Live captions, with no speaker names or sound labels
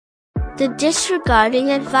The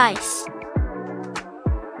disregarding advice.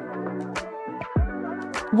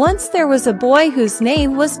 Once there was a boy whose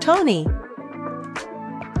name was Tony.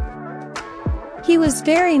 He was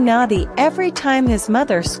very naughty every time his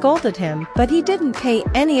mother scolded him, but he didn't pay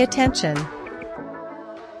any attention.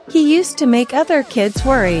 He used to make other kids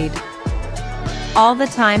worried. All the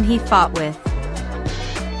time he fought with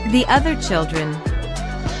the other children.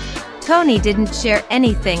 Tony didn't share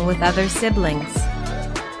anything with other siblings.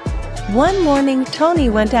 One morning Tony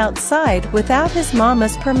went outside without his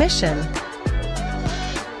mama's permission.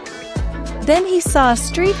 Then he saw a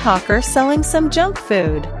street hawker selling some junk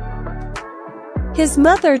food. His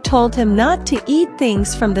mother told him not to eat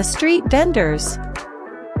things from the street vendors.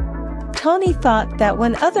 Tony thought that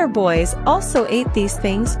when other boys also ate these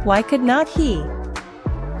things, why could not he?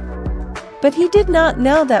 But he did not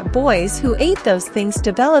know that boys who ate those things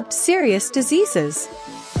developed serious diseases.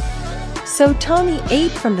 So Tony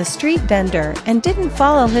ate from the street vendor and didn't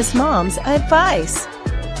follow his mom's advice.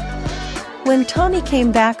 When Tony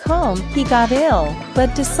came back home, he got ill,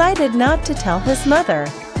 but decided not to tell his mother.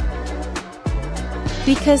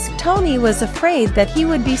 Because Tony was afraid that he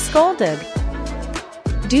would be scolded.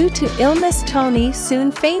 Due to illness, Tony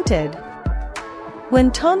soon fainted. When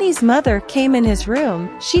Tony's mother came in his room,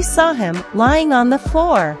 she saw him lying on the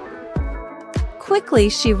floor. Quickly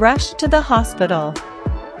she rushed to the hospital.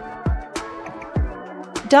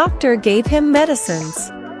 Doctor gave him medicines.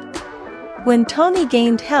 When Tony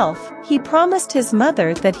gained health, he promised his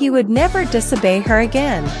mother that he would never disobey her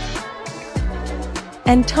again.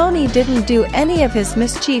 And Tony didn't do any of his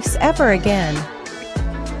mischiefs ever again.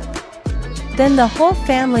 Then the whole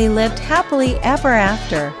family lived happily ever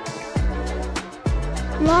after.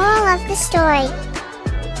 Moral of the story: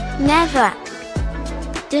 Never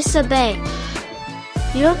disobey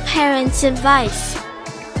your parents' advice.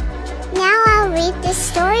 Now I'll read this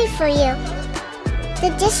story for you.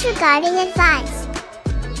 The disregarding advice.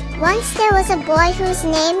 Once there was a boy whose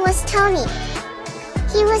name was Tony.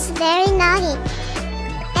 He was very naughty.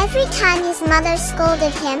 Every time his mother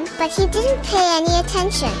scolded him, but he didn't pay any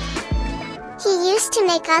attention. He used to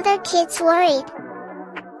make other kids worried.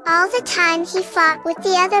 All the time he fought with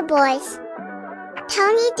the other boys.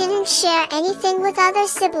 Tony didn't share anything with other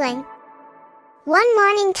siblings. One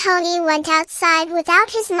morning Tony went outside without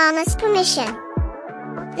his mama's permission.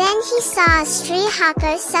 Then he saw a street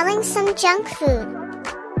hawker selling some junk food.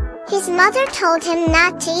 His mother told him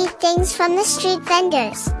not to eat things from the street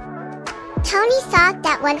vendors. Tony thought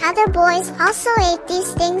that when other boys also ate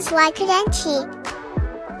these things, why couldn't he?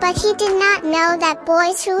 But he did not know that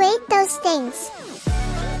boys who ate those things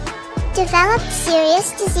developed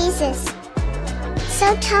serious diseases.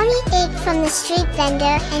 So Tony ate from the street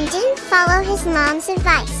vendor and didn't follow his mom's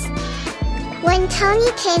advice. When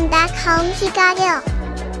Tony came back home, he got ill,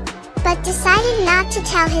 but decided not to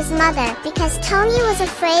tell his mother because Tony was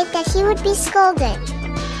afraid that he would be scolded.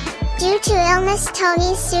 Due to illness,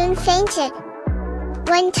 Tony soon fainted.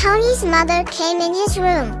 When Tony's mother came in his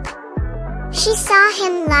room, she saw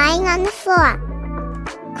him lying on the floor.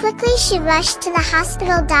 Quickly she rushed to the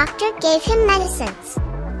hospital. Doctor gave him medicines.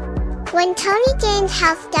 When Tony gained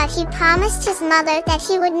health, he promised his mother that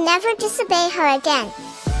he would never disobey her again.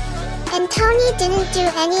 And Tony didn't do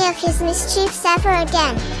any of his mischiefs ever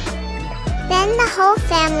again. Then the whole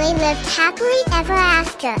family lived happily ever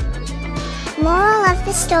after. Moral of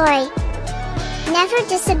the story: never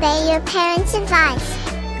disobey your parents' advice.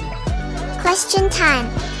 Question time.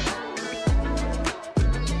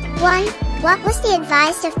 1. What was the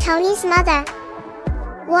advice of Tony's mother?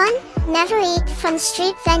 1. Never eat from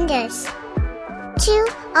street vendors. 2.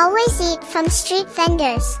 Always eat from street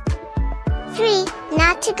vendors. 3.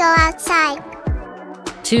 Not to go outside.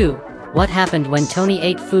 2. What happened when Tony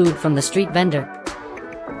ate food from the street vendor?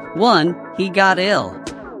 1. He got ill.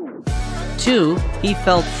 2. He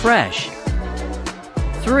felt fresh.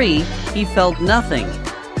 3. He felt nothing.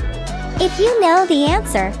 If you know the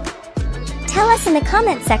answer, tell us in the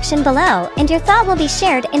comment section below, and your thought will be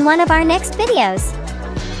shared in one of our next videos.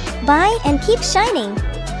 Bye and keep shining.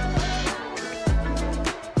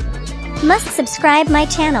 Must subscribe my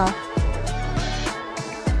channel.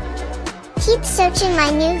 Keep searching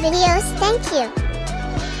my new videos. Thank you.